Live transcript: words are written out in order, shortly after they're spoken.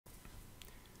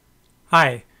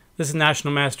Hi, this is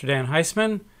National Master Dan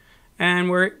Heisman, and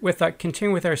we're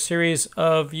continuing with our series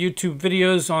of YouTube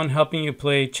videos on helping you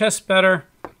play chess better.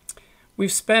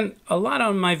 We've spent a lot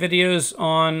on my videos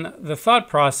on the thought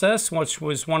process, which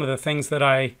was one of the things that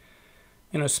I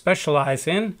specialize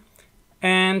in,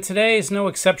 and today is no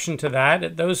exception to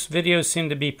that. Those videos seem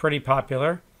to be pretty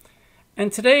popular.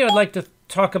 And today I'd like to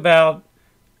talk about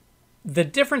the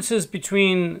differences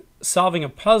between solving a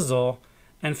puzzle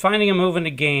and finding a move in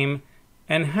a game,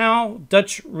 and how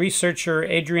Dutch researcher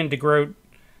Adrian de Groot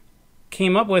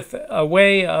came up with a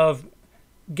way of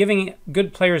giving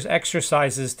good players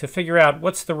exercises to figure out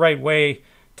what's the right way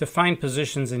to find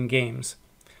positions in games.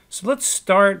 So let's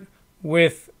start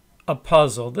with a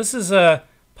puzzle. This is a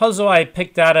puzzle I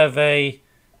picked out of a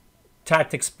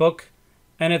tactics book,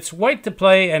 and it's white to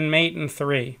play and mate in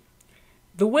 3.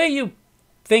 The way you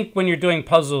think when you're doing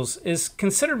puzzles is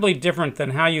considerably different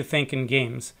than how you think in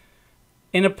games.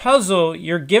 In a puzzle,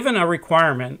 you're given a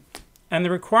requirement, and the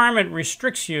requirement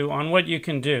restricts you on what you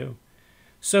can do.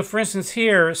 So for instance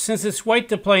here, since it's white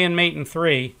to play and mate in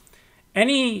 3,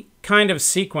 any kind of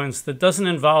sequence that doesn't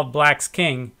involve black's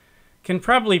king can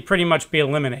probably pretty much be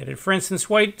eliminated. For instance,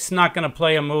 white's not going to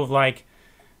play a move like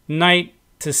knight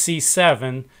to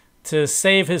c7 to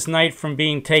save his knight from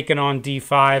being taken on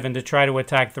d5 and to try to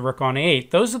attack the rook on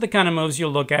a8. Those are the kind of moves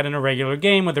you'll look at in a regular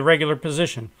game with a regular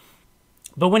position.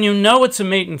 But when you know it's a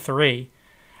mate in 3,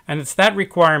 and it's that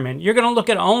requirement, you're going to look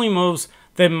at only moves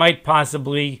that might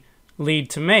possibly lead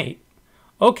to mate.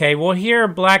 Okay, well here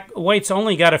white's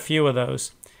only got a few of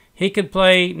those. He could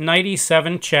play knight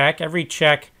e7 check. Every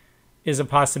check is a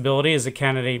possibility as a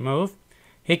candidate move.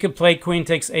 He could play queen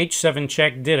takes h7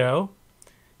 check, ditto.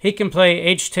 He can play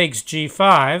h takes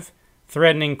g5,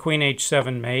 threatening queen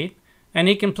h7 mate. And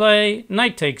he can play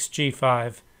knight takes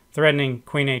g5, threatening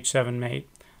queen h7 mate.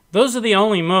 Those are the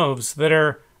only moves that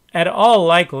are at all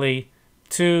likely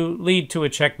to lead to a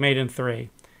checkmate in 3.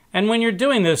 And when you're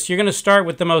doing this, you're going to start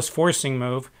with the most forcing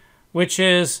move, which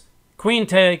is queen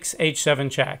takes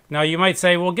h7 check. Now you might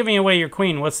say, well, giving away your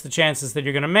queen, what's the chances that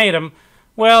you're going to mate him?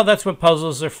 Well, that's what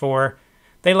puzzles are for.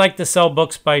 They like to sell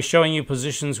books by showing you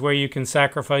positions where you can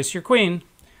sacrifice your queen.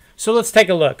 So let's take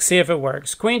a look, see if it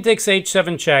works. Queen takes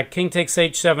h7 check, king takes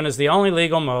h7 is the only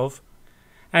legal move.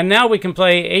 And now we can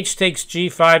play h takes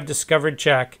g5 discovered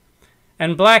check.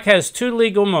 And black has 2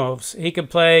 legal moves. He could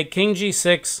play king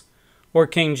g6 or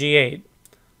king g8.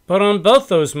 But on both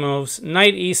those moves,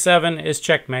 knight e7 is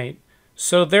checkmate.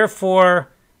 So therefore,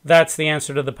 that's the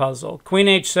answer to the puzzle. Queen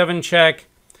h7 check,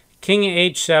 king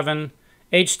h7,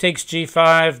 h takes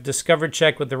g5, discovered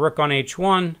check with the rook on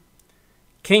h1.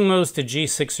 King moves to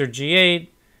g6 or g8.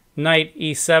 Knight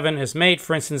e7 is mate,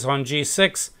 for instance, on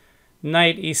g6.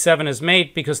 Knight e7 is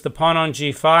mate because the pawn on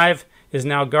g5 is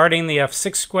now guarding the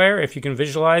f6 square, if you can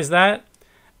visualize that.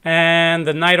 And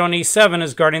the knight on e7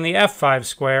 is guarding the f5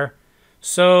 square.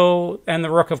 So, and the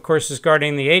rook, of course, is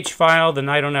guarding the h-file. The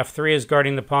knight on f3 is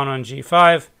guarding the pawn on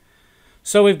g5.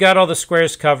 So we've got all the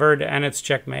squares covered, and it's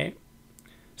checkmate.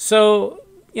 So,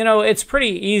 it's pretty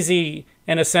easy,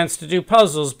 in a sense, to do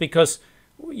puzzles because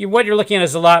what you're looking at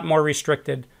is a lot more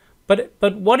restricted.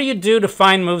 But what do you do to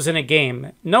find moves in a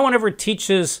game? No one ever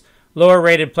teaches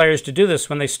lower-rated players to do this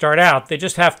when they start out. They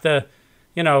just have to,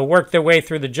 work their way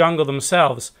through the jungle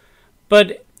themselves.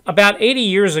 But about 80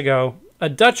 years ago, a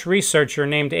Dutch researcher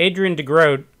named Adrian de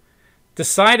Groot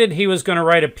decided he was going to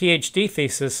write a PhD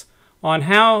thesis on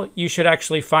how you should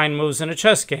actually find moves in a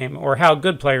chess game, or how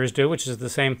good players do, which is the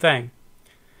same thing.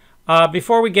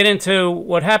 Before we get into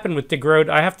what happened with de Groot,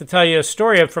 I have to tell you a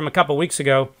story from a couple weeks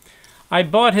ago. I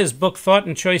bought his book, Thought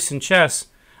and Choice in Chess,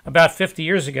 about 50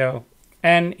 years ago,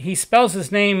 and he spells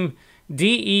his name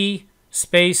D-E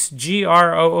space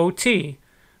G-R-O-O-T,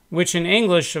 which in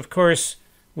English, of course,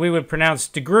 we would pronounce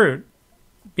de Groot,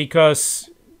 because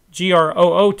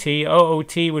G-R-O-O-T,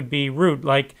 O-O-T would be root,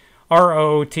 like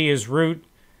R-O-O-T is root.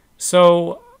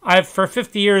 So for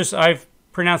 50 years, I've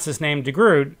pronounced his name de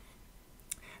Groot,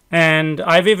 and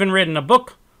I've even written a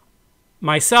book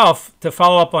myself to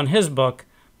follow up on his book.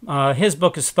 His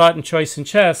book is Thought and Choice in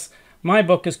Chess. My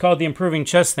book is called The Improving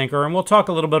Chess Thinker, and we'll talk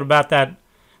a little bit about that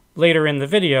later in the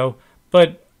video.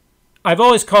 But I've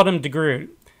always called him de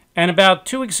Groot. And about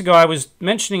 2 weeks ago, I was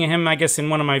mentioning him, I guess, in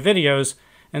one of my videos,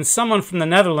 and someone from the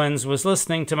Netherlands was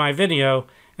listening to my video,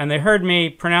 and they heard me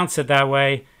pronounce it that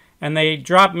way, and they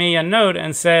dropped me a note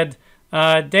and said,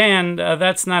 Dan,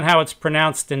 that's not how it's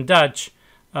pronounced in Dutch.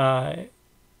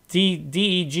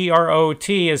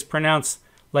 D-E-G-R-O-T is pronounced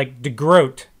like de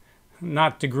Groot,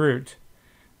 not de Groot.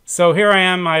 So here I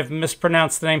am, I've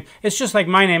mispronounced the name. It's just like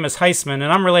my name is Heisman,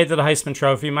 and I'm related to the Heisman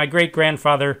Trophy. My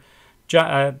great-grandfather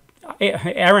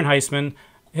Aaron Heisman,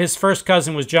 his first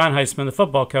cousin was John Heisman, the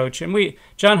football coach. And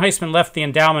John Heisman left the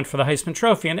endowment for the Heisman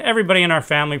Trophy, and everybody in our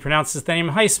family pronounces the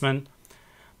name Heisman.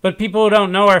 But people who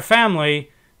don't know our family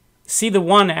see the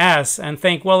one S and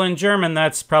think, well, in German,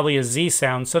 that's probably a Z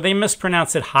sound. So they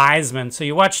mispronounce it Heisman. So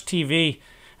you watch TV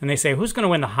and they say, who's going to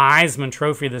win the Heisman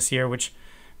Trophy this year? Which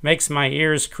makes my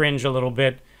ears cringe a little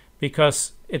bit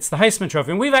because it's the Heisman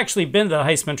Trophy. And we've actually been to the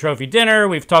Heisman Trophy dinner.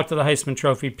 We've talked to the Heisman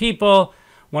Trophy people.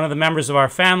 One of the members of our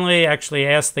family actually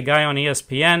asked the guy on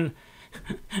ESPN,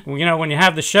 you know, when you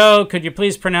have the show, could you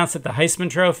please pronounce it the Heisman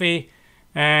Trophy?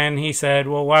 And he said,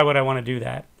 well, why would I want to do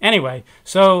that? Anyway,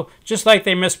 so just like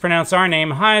they mispronounce our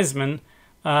name, Heisman,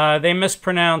 I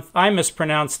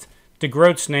mispronounced de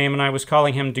Groot's name, and I was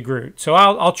calling him de Groot. So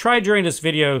I'll try during this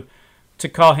video to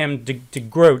call him de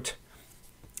Groot.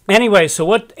 Anyway, so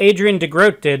what Adrian de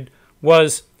Groot did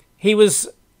was he was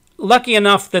lucky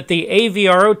enough that the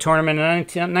AVRO tournament in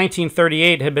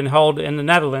 1938 had been held in the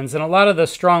Netherlands, and a lot of the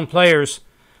strong players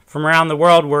from around the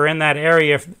world were in that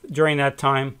area during that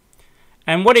time.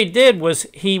 And what he did was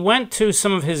he went to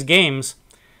some of his games,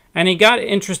 and he got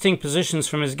interesting positions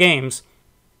from his games,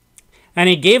 and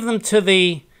he gave them to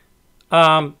the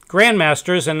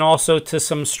grandmasters and also to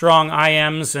some strong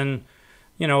IMs and,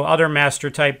 you know, other master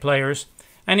type players.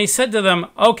 And he said to them,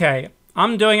 okay,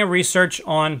 I'm doing a research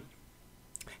on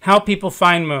how people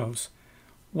find moves.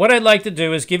 What I'd like to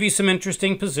do is give you some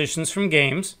interesting positions from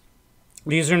games.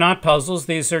 These are not puzzles.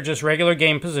 These are just regular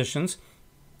game positions.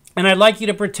 And I'd like you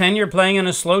to pretend you're playing in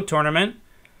a slow tournament.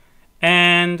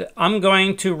 And I'm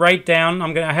going to write down,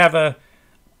 I'm going to have a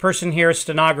person here, a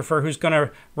stenographer, who's going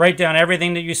to write down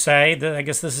everything that you say. I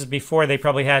guess this is before they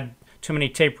probably had too many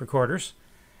tape recorders.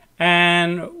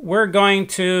 And we're going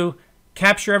to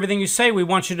capture everything you say. We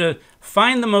want you to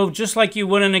find the move just like you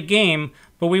would in a game,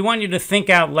 but we want you to think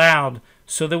out loud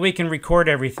so that we can record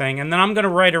everything. And then I'm going to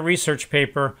write a research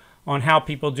paper on how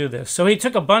people do this. So he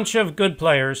took a bunch of good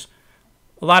players,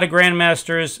 a lot of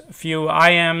grandmasters, a few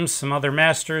IMs, some other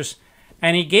masters,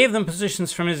 and he gave them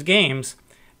positions from his games.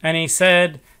 And he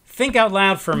said, think out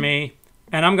loud for me,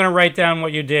 and I'm going to write down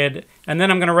what you did, and then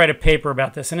I'm going to write a paper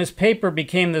about this. And his paper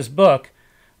became this book,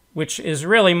 which is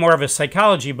really more of a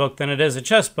psychology book than it is a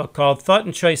chess book, called Thought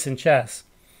and Choice in Chess.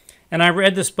 And I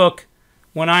read this book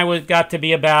when I got to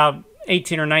be about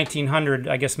 18 or 1900,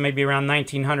 I guess maybe around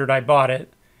 1900 I bought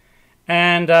it.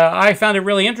 And I found it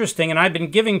really interesting, and I've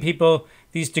been giving people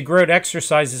these de Groot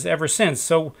exercises ever since.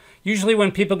 So usually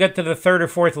when people get to the third or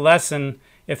fourth lesson,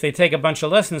 if they take a bunch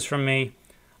of lessons from me,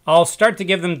 I'll start to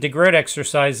give them de Groot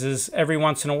exercises every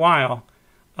once in a while.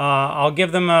 I'll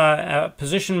give them a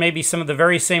position, maybe some of the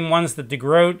very same ones that de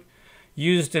Groot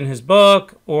used in his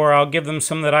book, or I'll give them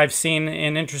some that I've seen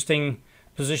in interesting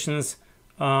positions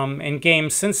in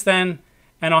games since then,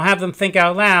 and I'll have them think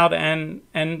out loud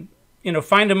and you know,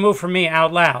 find a move for me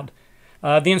out loud.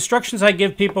 The instructions I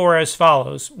give people are as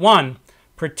follows. 1,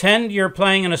 pretend you're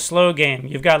playing in a slow game.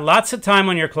 You've got lots of time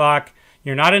on your clock.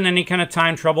 You're not in any kind of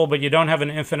time trouble, but you don't have an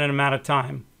infinite amount of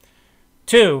time.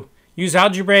 2, use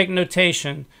algebraic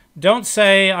notation. Don't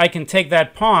say, I can take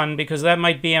that pawn, because that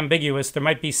might be ambiguous. There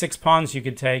might be 6 pawns you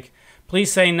could take.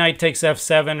 Please say knight takes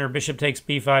f7 or bishop takes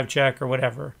b5 check or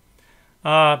whatever.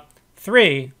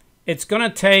 3, it's going to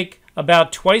take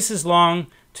about twice as long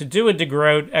to do a de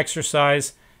Groot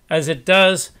exercise as it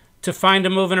does to find a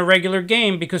move in a regular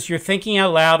game, because you're thinking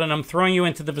out loud and I'm throwing you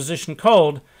into the position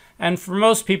cold. And for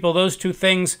most people, those two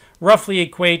things roughly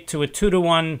equate to a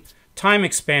 2-to-1 time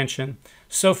expansion.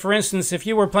 So for instance, if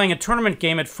you were playing a tournament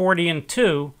game at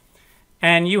 40-2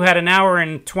 and you had an hour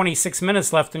and 26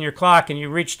 minutes left on your clock and you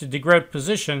reached a de Groot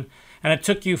position and it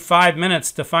took you 5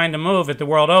 minutes to find a move at the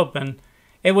World Open,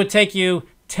 it would take you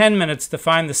 10 minutes to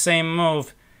find the same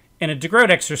move in a de Groot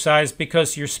exercise,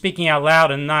 because you're speaking out loud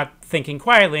and not thinking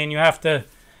quietly, and you have to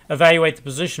evaluate the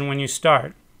position when you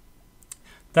start.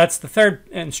 That's the third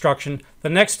instruction. The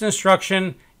next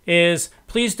instruction is,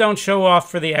 please don't show off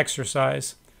for the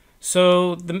exercise.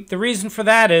 So the reason for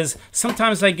that is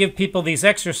sometimes I give people these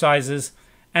exercises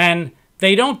and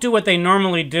they don't do what they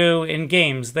normally do in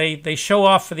games. They show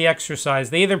off for the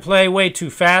exercise. They either play way too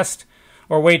fast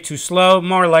or way too slow,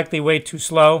 more likely way too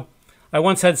slow. I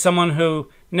once had someone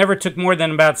who never took more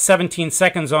than about 17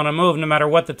 seconds on a move, no matter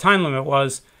what the time limit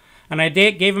was. And I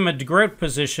gave him a de Groot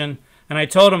position, and I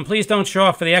told him, please don't show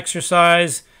off for the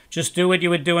exercise. Just do what you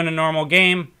would do in a normal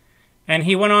game. And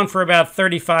he went on for about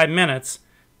 35 minutes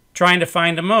trying to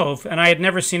find a move. And I had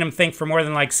never seen him think for more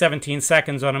than like 17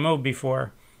 seconds on a move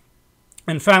before.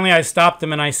 And finally I stopped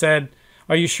him and I said,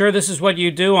 are you sure this is what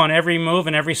you do on every move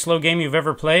in every slow game you've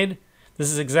ever played? This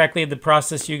is exactly the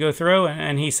process you go through?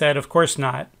 And he said, of course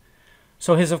not.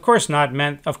 So his of course not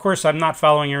meant, of course I'm not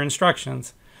following your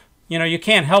instructions. You know, you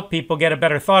can't help people get a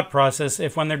better thought process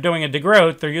if when they're doing a de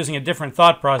Groot, they're using a different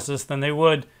thought process than they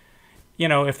would, you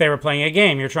know, if they were playing a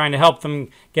game. You're trying to help them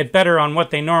get better on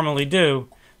what they normally do.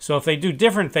 So if they do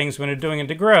different things when they're doing a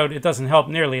de Groot, it doesn't help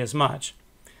nearly as much.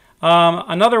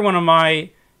 Another one of my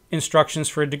instructions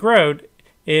for a de Groot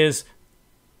is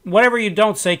whatever you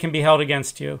don't say can be held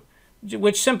against you,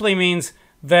 which simply means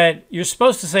that you're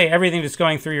supposed to say everything that's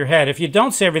going through your head. If you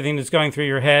don't say everything that's going through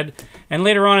your head, and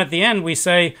later on at the end we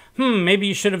say, maybe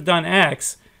you should have done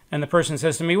X, and the person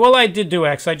says to me, well, I did do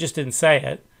X, I just didn't say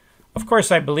it. Of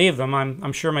course I believe them.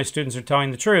 I'm sure my students are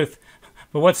telling the truth.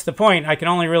 But what's the point? I can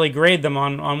only really grade them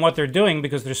on what they're doing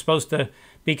because they're supposed to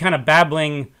be kind of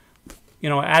babbling, you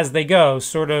know, as they go,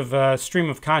 sort of stream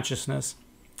of consciousness.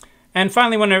 And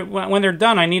finally, when they're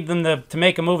done, I need them to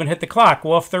make a move and hit the clock.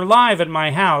 Well, if they're live at my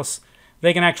house,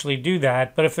 they can actually do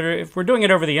that. But if we're doing it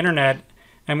over the internet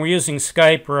and we're using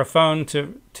Skype or a phone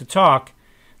to talk,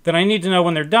 then I need to know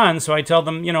when they're done. So I tell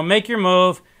them, you know, make your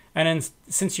move, and then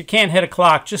since you can't hit a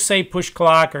clock, just say push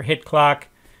clock or hit clock,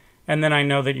 and then I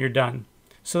know that you're done.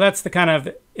 So that's the kind of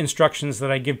instructions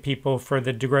that I give people for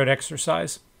the de Groot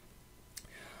exercise.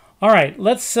 All right,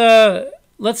 let's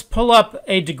pull up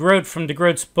a de Groot from de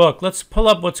Groot's book. Let's pull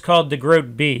up what's called de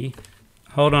Groot B.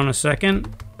 Hold on a second.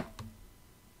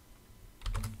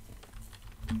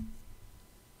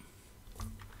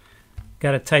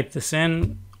 Got to type this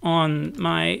in on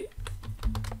my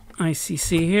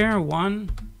ICC here.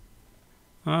 1.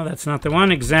 Oh, that's not the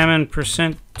one. Examine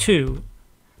 %2.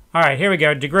 All right, here we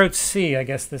go. De Groot C, I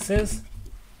guess this is.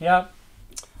 Yep.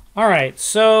 All right,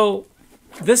 so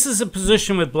this is a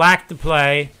position with black to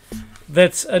play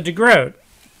that's a de Groot.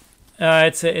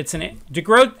 It's an de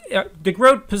Groot. De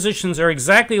Groot positions are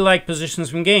exactly like positions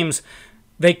from games.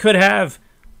 They could have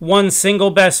one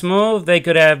single best move. They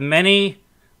could have many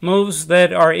moves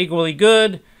that are equally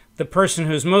good. The person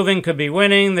who's moving could be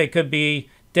winning. They could be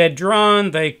dead drawn.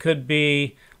 They could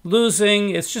be losing.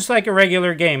 It's just like a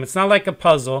regular game. It's not like a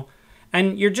puzzle.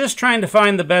 And you're just trying to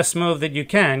find the best move that you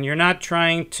can. You're not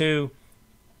trying to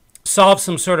solve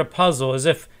some sort of puzzle as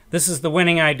if this is the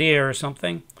winning idea or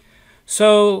something.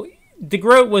 So de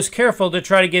Groot was careful to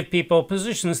try to give people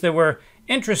positions that were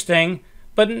interesting,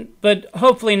 but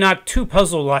hopefully not too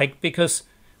puzzle-like, because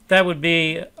that would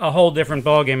be a whole different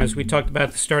ballgame, as we talked about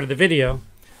at the start of the video.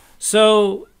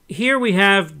 So here we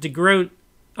have de Groot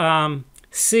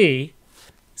C.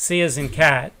 C as in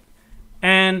cat.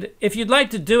 And if you'd like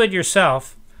to do it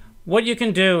yourself, what you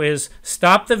can do is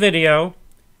stop the video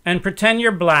and pretend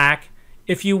you're black.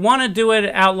 If you want to do it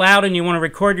out loud and you want to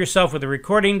record yourself with a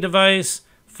recording device,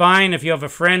 fine. If you have a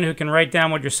friend who can write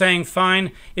down what you're saying,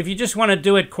 fine. If you just want to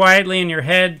do it quietly in your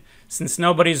head, since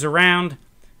nobody's around,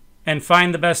 and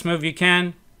find the best move you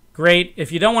can, great.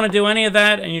 If you don't want to do any of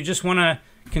that and you just want to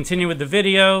continue with the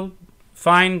video,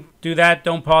 fine, do that.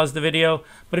 Don't pause the video.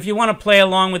 But if you want to play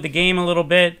along with the game a little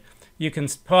bit, you can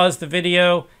pause the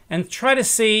video and try to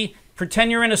see, pretend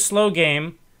you're in a slow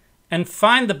game, and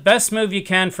find the best move you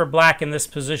can for black in this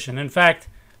position. In fact,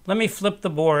 let me flip the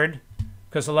board,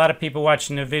 because a lot of people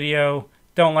watching the video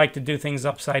don't like to do things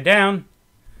upside down.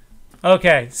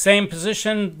 Okay, same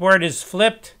position, board is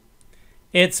flipped.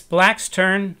 It's black's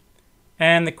turn,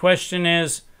 and the question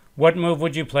is, what move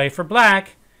would you play for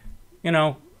black? You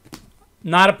know,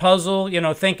 not a puzzle, you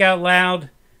know, think out loud,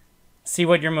 see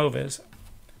what your move is.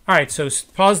 All right, so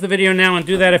pause the video now and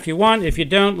do that if you want. If you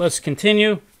don't, let's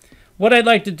continue. What I'd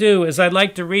like to do is I'd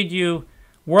like to read you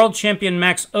World Champion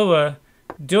Max Owa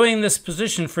doing this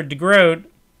position for de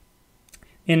Groot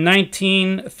in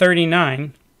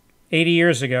 1939, 80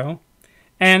 years ago.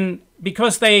 And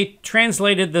because they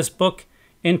translated this book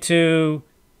into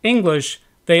English,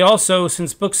 they also,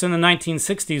 since books in the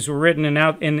 1960s were written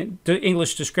in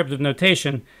English descriptive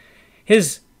notation,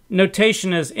 his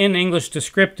notation is in English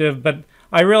descriptive, but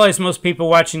I realize most people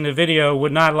watching the video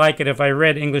would not like it if I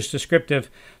read English descriptive.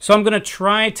 So I'm going to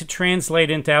try to translate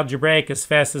into algebraic as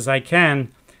fast as I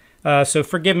can. So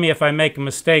forgive me if I make a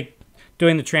mistake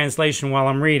doing the translation while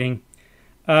I'm reading.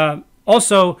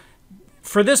 Also,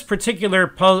 for this particular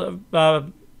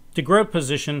de Groot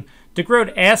position, de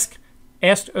Groot asked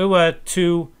Owa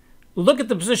to look at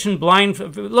the position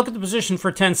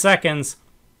for 10 seconds,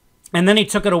 and then he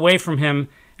took it away from him.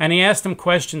 And he asked him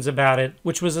questions about it,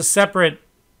 which was a separate,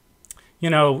 you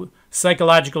know,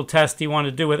 psychological test he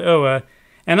wanted to do with Owa.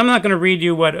 And I'm not going to read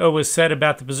you what Owa said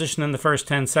about the position in the first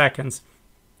 10 seconds,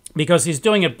 because he's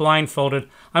doing it blindfolded.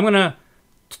 I'm going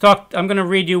to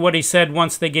read you what he said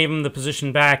once they gave him the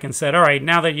position back and said, all right,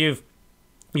 now that you've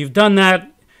done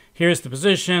that, here's the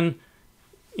position.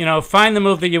 You know, find the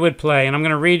move that you would play. And I'm going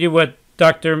to read you what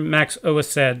Dr. Max Owa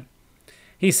said.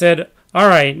 He said, all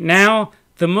right, now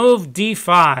the move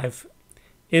d5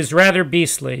 is rather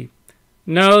beastly.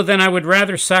 No, then I would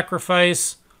rather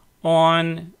sacrifice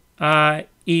on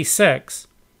e6.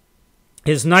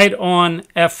 His knight on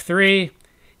f3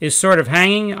 is sort of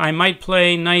hanging. I might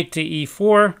play knight to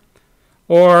e4.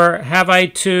 Or have I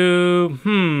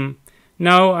to,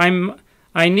 no,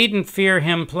 I needn't fear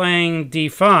him playing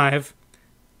d5.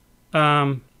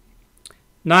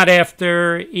 Not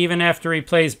even after he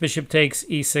plays bishop takes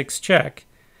e6 check.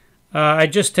 I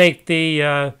just take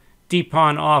the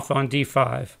d-pawn off on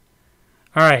d5.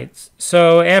 All right,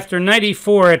 so after knight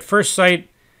e4, at first sight,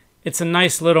 it's a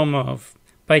nice little move.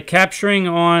 By capturing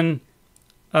on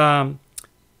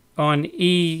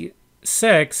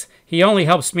e6, he only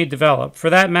helps me develop. For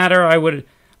that matter, I would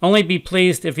only be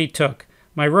pleased if he took.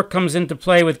 My rook comes into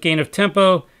play with gain of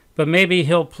tempo, but maybe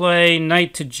he'll play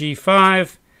knight to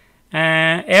g5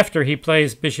 after he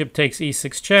plays bishop takes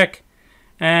e6 check,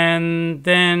 and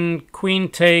then queen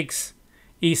takes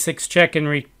e6 check in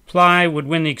reply would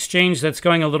win the exchange. That's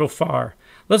going a little far.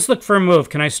 Let's look for a move.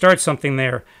 Can I start something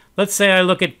there? Let's say I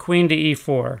look at queen to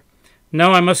e4.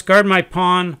 No, I must guard my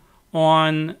pawn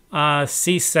on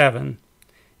c7.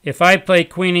 If I play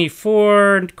queen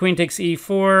e4, queen takes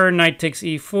e4, knight takes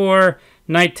e4,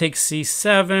 knight takes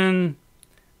c7,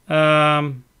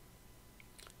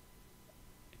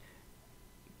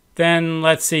 then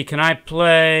let's see, can I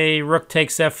play rook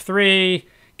takes f3?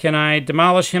 Can I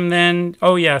demolish him then?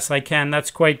 Oh yes, I can. That's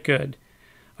quite good.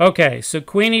 Okay, so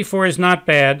queen e4 is not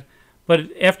bad, but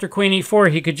after queen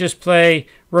e4, he could just play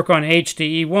rook on h to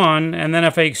e1, and then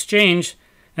if I exchange,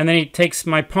 and then he takes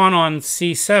my pawn on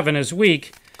c7 is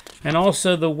weak, and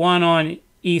also the one on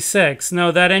e6.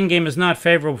 No, that endgame is not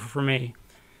favorable for me.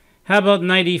 How about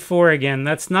knight e4 again?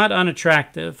 That's not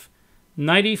unattractive.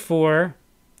 Knight e4.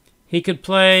 He could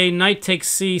play knight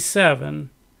takes c7.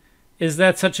 Is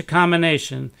that such a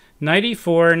combination? Knight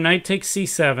e4, knight takes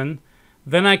c7.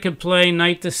 Then I could play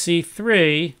knight to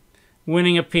c3,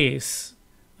 winning a piece.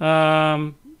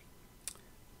 Yes.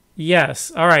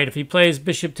 All right, if he plays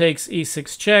bishop takes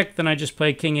e6 check, then I just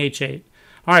play king h8.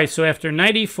 All right, so after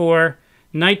knight e4,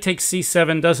 knight takes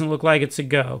c7 doesn't look like it's a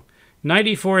go. Knight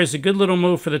e4 is a good little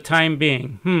move for the time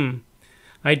being.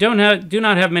 I do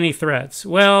not have many threats.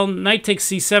 Well, knight takes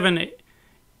c7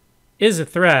 is a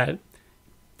threat.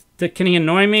 Can he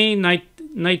annoy me?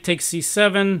 Knight takes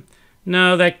c7.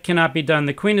 No, that cannot be done.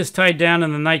 The queen is tied down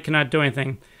and the knight cannot do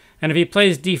anything. And if he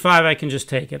plays d5, I can just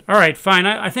take it. All right, fine.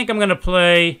 I think I'm going to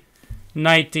play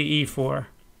knight to e4.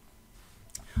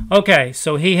 Okay,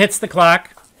 so he hits the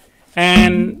clock.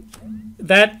 And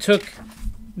that took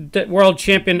the world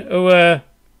champion Owa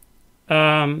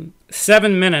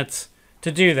 7 minutes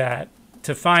to do that,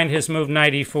 to find his move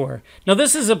knight e4. Now,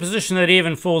 this is a position that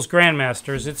even fools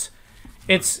grandmasters.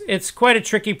 It's quite a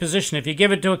tricky position. If you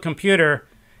give it to a computer,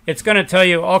 it's going to tell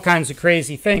you all kinds of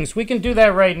crazy things. We can do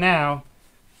that right now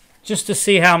just to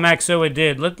see how Max Owa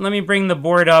did. Let me bring the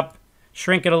board up,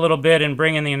 shrink it a little bit, and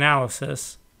bring in the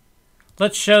analysis.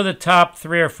 Let's show the top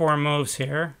 3 or 4 moves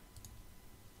here.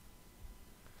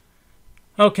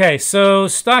 Okay, so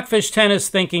Stockfish 10 is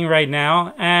thinking right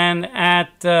now, and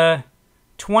at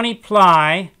 20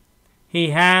 ply, he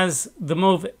has the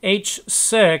move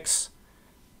h6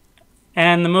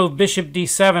 and the move bishop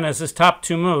d7 as his top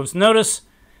 2 moves. Notice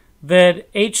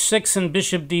that h6 and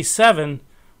bishop d7,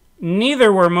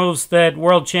 neither were moves that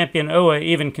world champion Owa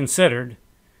even considered.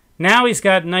 Now he's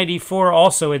got knight e4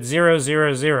 also at 0,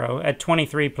 0, 0 at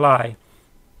 23 ply.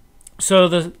 So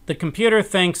the computer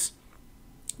thinks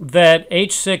that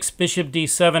h6, bishop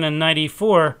d7, and knight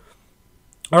e4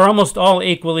 are almost all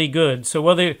equally good. So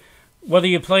whether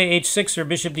you play h6 or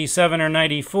bishop d7 or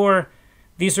knight e4,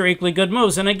 these are equally good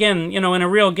moves. And again, in a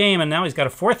real game, and now he's got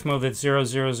a 4th move that's 0,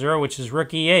 0, 0, which is rook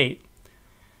e8.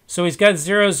 So he's got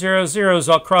 0, 0, 0s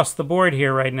all across the board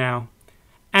here right now.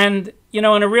 And, in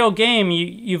a real game,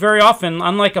 you very often,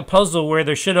 unlike a puzzle where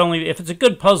there should only, if it's a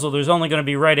good puzzle, there's only going to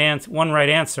be one right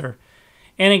answer.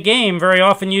 In a game, very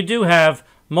often you do have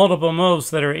multiple moves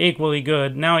that are equally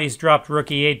good. Now he's dropped rook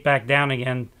e8 back down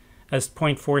again as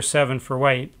 0.47 for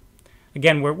white.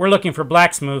 Again, we're looking for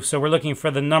black's move, so we're looking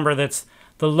for the number that's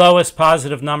the lowest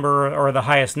positive number or the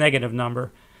highest negative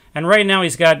number. And right now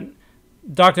he's got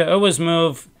Dr. Owa's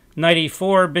move, knight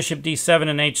e4, bishop d7,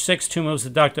 and h6, 2 moves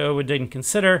that Dr. Owa didn't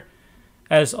consider,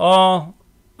 as all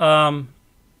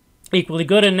equally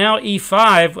good. And now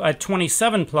e5 at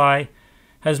 27 ply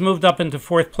has moved up into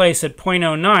 4th place at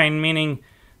 0.09, meaning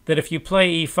that if you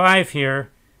play e5 here,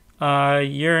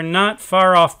 you're not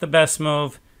far off the best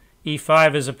move.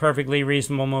 e5 is a perfectly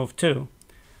reasonable move too.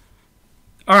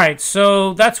 All right,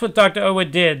 so that's what Dr. Owa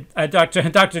did.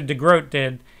 Dr. de Groot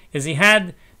did, is he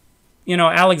had, you know,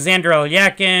 Alexander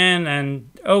Elyakin and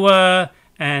Owa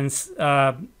and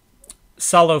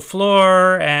Salo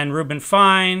Floor and Reuben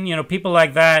Fine, you know, people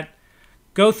like that,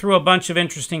 go through a bunch of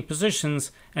interesting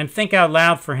positions and think out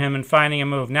loud for him in finding a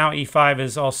move. Now e5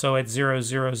 is also at 0,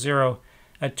 0, 0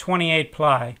 at 28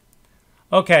 ply.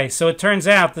 Okay, so it turns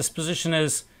out this position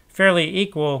is fairly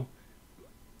equal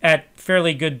at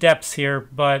fairly good depths here,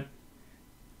 but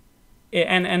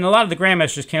and a lot of the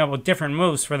grandmasters came up with different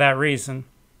moves for that reason.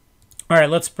 All right,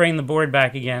 let's bring the board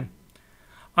back again.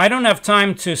 I don't have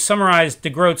time to summarize de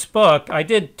Groot's book. I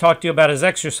did talk to you about his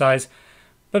exercise,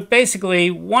 but basically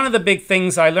one of the big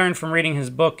things I learned from reading his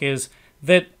book is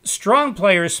that strong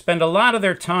players spend a lot of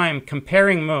their time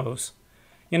comparing moves.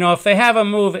 You know, if they have a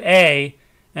move A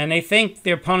and they think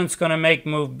their opponent's going to make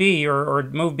move B, or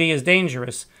move B is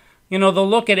dangerous, you know, they'll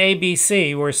look at A, B,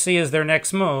 C, where C is their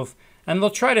next move, and they'll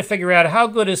try to figure out how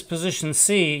good is position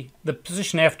C, the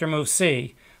position after move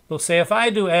C. They'll say, if I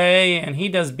do A and he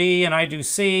does B and I do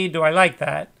C, do I like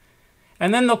that?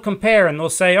 And then they'll compare and they'll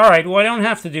say, all right, well, I don't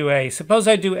have to do A. Suppose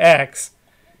I do X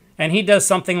and he does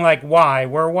something like Y,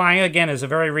 where Y, again, is a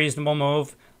very reasonable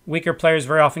move. Weaker players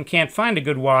very often can't find a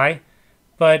good Y,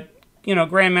 but, you know,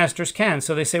 grandmasters can.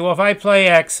 So they say, well, if I play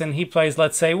X and he plays,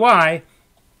 let's say, Y,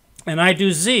 and I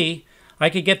do Z,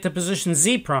 I could get to position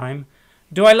Z prime.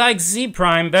 Do I like Z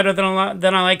prime better than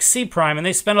I like C prime? And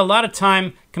they spend a lot of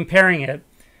time comparing it.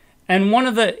 And one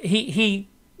of the,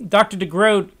 Dr. de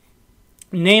Groot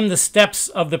named the steps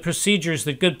of the procedures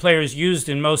that good players used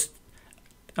in most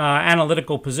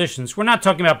analytical positions. We're not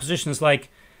talking about positions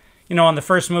like, you know, on the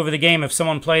first move of the game, if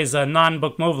someone plays a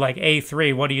non-book move like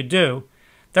A3, what do you do?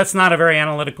 That's not a very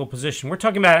analytical position. We're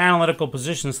talking about analytical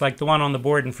positions like the one on the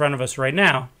board in front of us right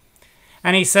now.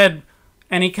 And he said,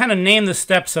 and he kind of named the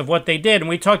steps of what they did. And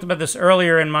we talked about this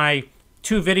earlier in my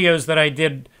 2 videos that I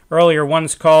did earlier.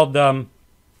 One's called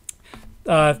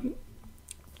Thought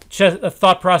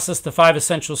Process, the 5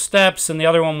 Essential Steps, and the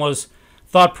other one was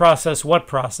Thought Process, What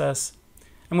Process?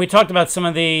 And we talked about some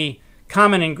of the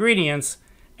common ingredients,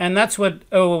 and that's what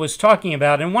Owa was talking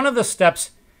about. And one of the steps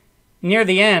near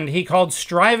the end, he called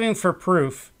Striving for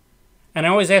Proof. And I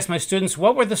always ask my students,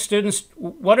 what are the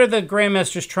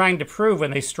grandmasters trying to prove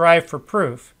when they strive for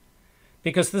proof?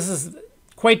 Because this is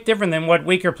quite different than what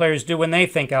weaker players do when they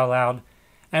think out loud.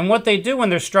 And what they do when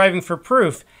they're striving for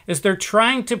proof is they're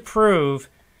trying to prove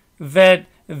that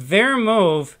their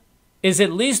move is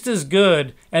at least as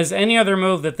good as any other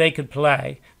move that they could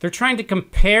play. They're trying to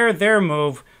compare their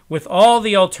move with all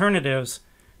the alternatives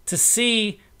to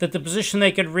see that the position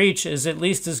they could reach is at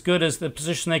least as good as the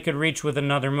position they could reach with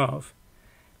another move.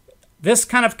 This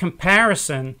kind of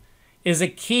comparison is a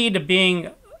key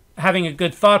to having a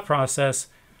good thought process.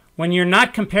 When you're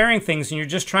not comparing things and you're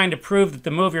just trying to prove that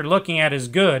the move you're looking at is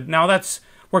good. Now that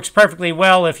works perfectly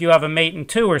well if you have a mate in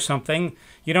 2 or something.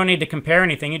 You don't need to compare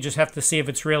anything. You just have to see if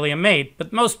it's really a mate.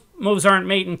 But most moves aren't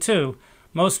mate in 2.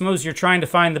 Most moves you're trying to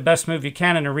find the best move you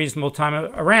can in a reasonable time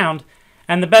around.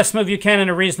 And the best move you can in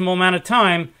a reasonable amount of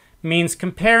time means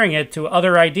comparing it to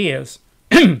other ideas.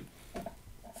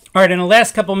 All right, in the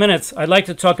last couple minutes, I'd like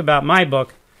to talk about my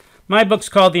book. My book's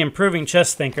called The Improving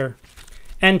Chess Thinker.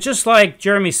 And just like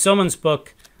Jeremy Silman's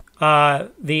book,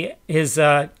 his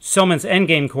Silman's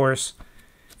Endgame course,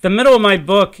 the middle of my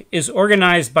book is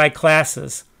organized by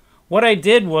classes. What I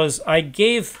did was I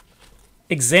gave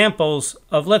examples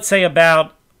of, let's say,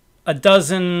 about a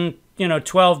dozen,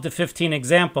 12 to 15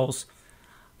 examples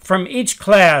from each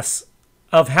class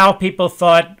of how people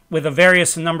thought with a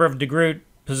various number of de Groot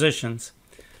positions.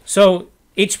 So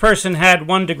each person had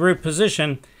one de Groot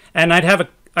position, and I'd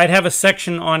have a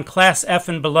section on class F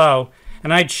and below,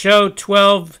 and I'd show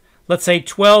 12, let's say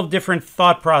 12 different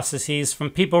thought processes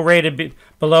from people rated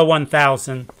below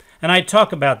 1,000, and I'd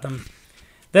talk about them.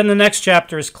 Then the next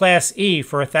chapter is class E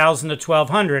for 1,000 to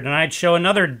 1,200, and I'd show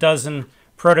another dozen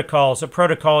protocols. A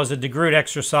protocol is a de Groot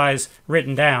exercise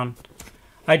written down.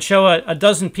 I'd show a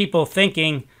dozen people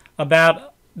thinking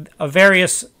about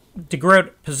various de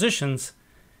Groot positions,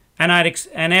 and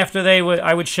after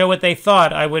I would show what they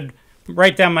thought. I would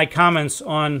write down my comments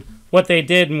on what they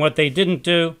did and what they didn't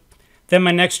do. Then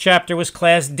my next chapter was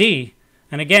class D,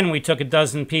 and again we took a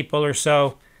dozen people or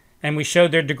so, and we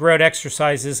showed their de Groot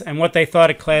exercises and what they thought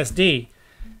of class D.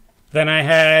 Then I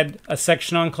had a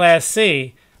section on class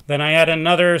C. Then I had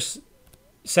another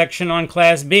section on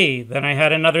class B. Then I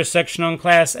had another section on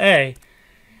class A.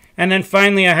 And then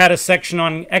finally I had a section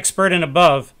on expert and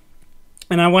above.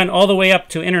 And I went all the way up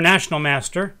to international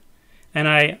master. And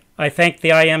I thank the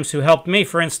IMs who helped me.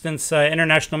 For instance,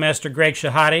 international master Greg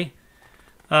Shahade,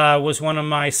 was one of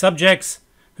my subjects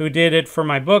who did it for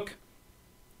my book.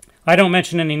 I don't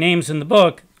mention any names in the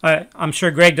book. I'm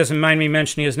sure Greg doesn't mind me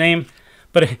mentioning his name.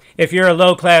 But if you're a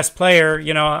low-class player,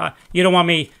 you know, you don't want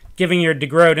me giving your de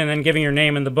Groot and then giving your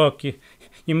name in the book.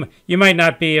 You might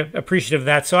not be appreciative of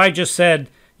that. So I just said,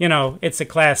 you know, it's a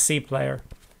Class C player.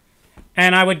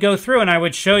 And I would go through and I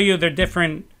would show you their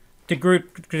different de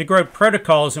Groot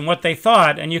protocols and what they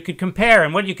thought. And you could compare.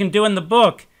 And what you can do in the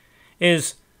book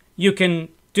is you can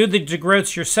do the de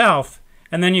Groots yourself.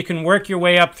 And then you can work your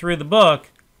way up through the book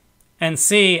and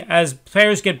see, as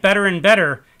players get better and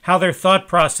better, how their thought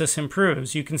process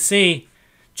improves. You can see,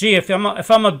 gee, if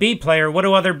I'm a B player, what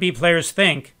do other B players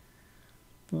think?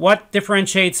 What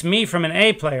differentiates me from an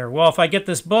A player? Well, if I get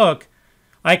this book,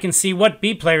 I can see what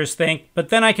B players think, but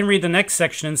then I can read the next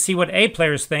section and see what A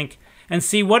players think and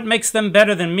see what makes them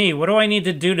better than me. What do I need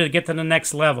to do to get to the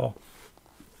next level?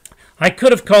 I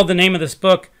could have called the name of this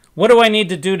book, What Do I Need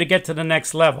to Do to Get to the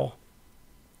Next Level?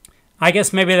 I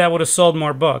guess maybe that would have sold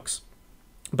more books.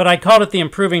 But I called it The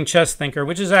Improving Chess Thinker,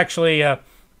 which is actually,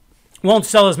 won't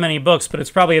sell as many books, but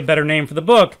it's probably a better name for the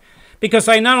book, because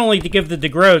I not only give the de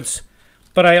Groots,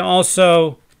 but I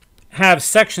also have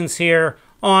sections here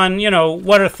on, you know,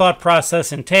 what a thought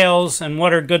process entails, and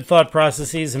what are good thought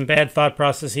processes and bad thought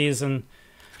processes, and,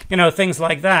 you know, things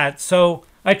like that. So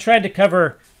I tried to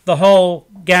cover the whole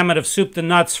gamut of soup to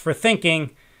nuts for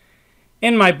thinking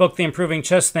in my book, The Improving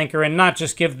Chess Thinker, and not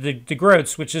just give the de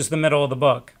Groots, which is the middle of the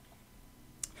book.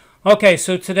 Okay,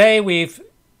 so today we've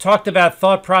talked about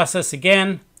thought process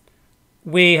again.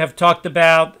 We have talked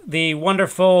about the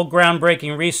wonderful,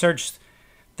 groundbreaking research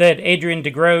that Adrian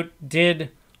de Groot did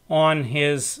on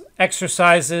his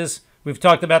exercises. We've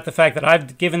talked about the fact that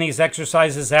I've given these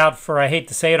exercises out for, I hate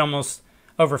to say it, almost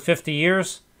over 50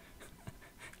 years.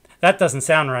 That doesn't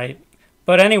sound right.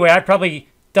 But anyway, I've probably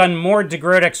done more de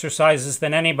Groot exercises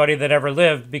than anybody that ever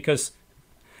lived, because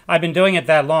I've been doing it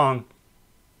that long.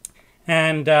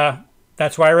 And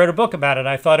that's why I wrote a book about it.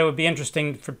 I thought it would be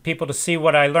interesting for people to see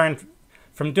what I learned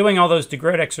from doing all those de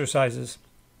Groot exercises.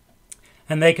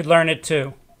 And they could learn it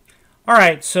too. All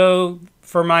right, so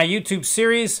for my YouTube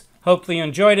series, hopefully you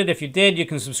enjoyed it. If you did, you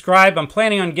can subscribe. I'm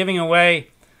planning on giving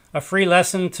away a free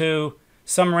lesson to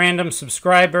some random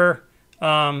subscriber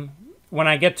when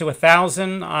I get to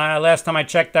 1,000. Last time I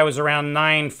checked, I was around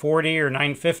 940 or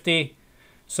 950.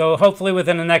 So hopefully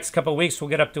within the next couple of weeks, we'll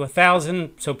get up to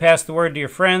 1,000. So pass the word to your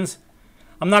friends.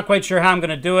 I'm not quite sure how I'm going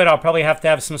to do it. I'll probably have to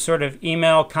have some sort of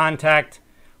email contact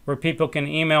where people can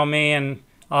email me, and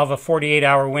I'll have a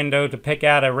 48-hour window to pick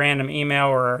out a random email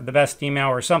or the best email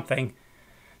or something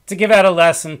to give out a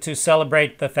lesson to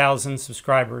celebrate the 1,000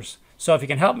 subscribers. So if you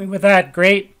can help me with that,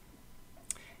 great.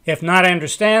 If not, I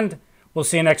understand. We'll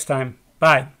see you next time.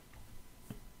 Bye.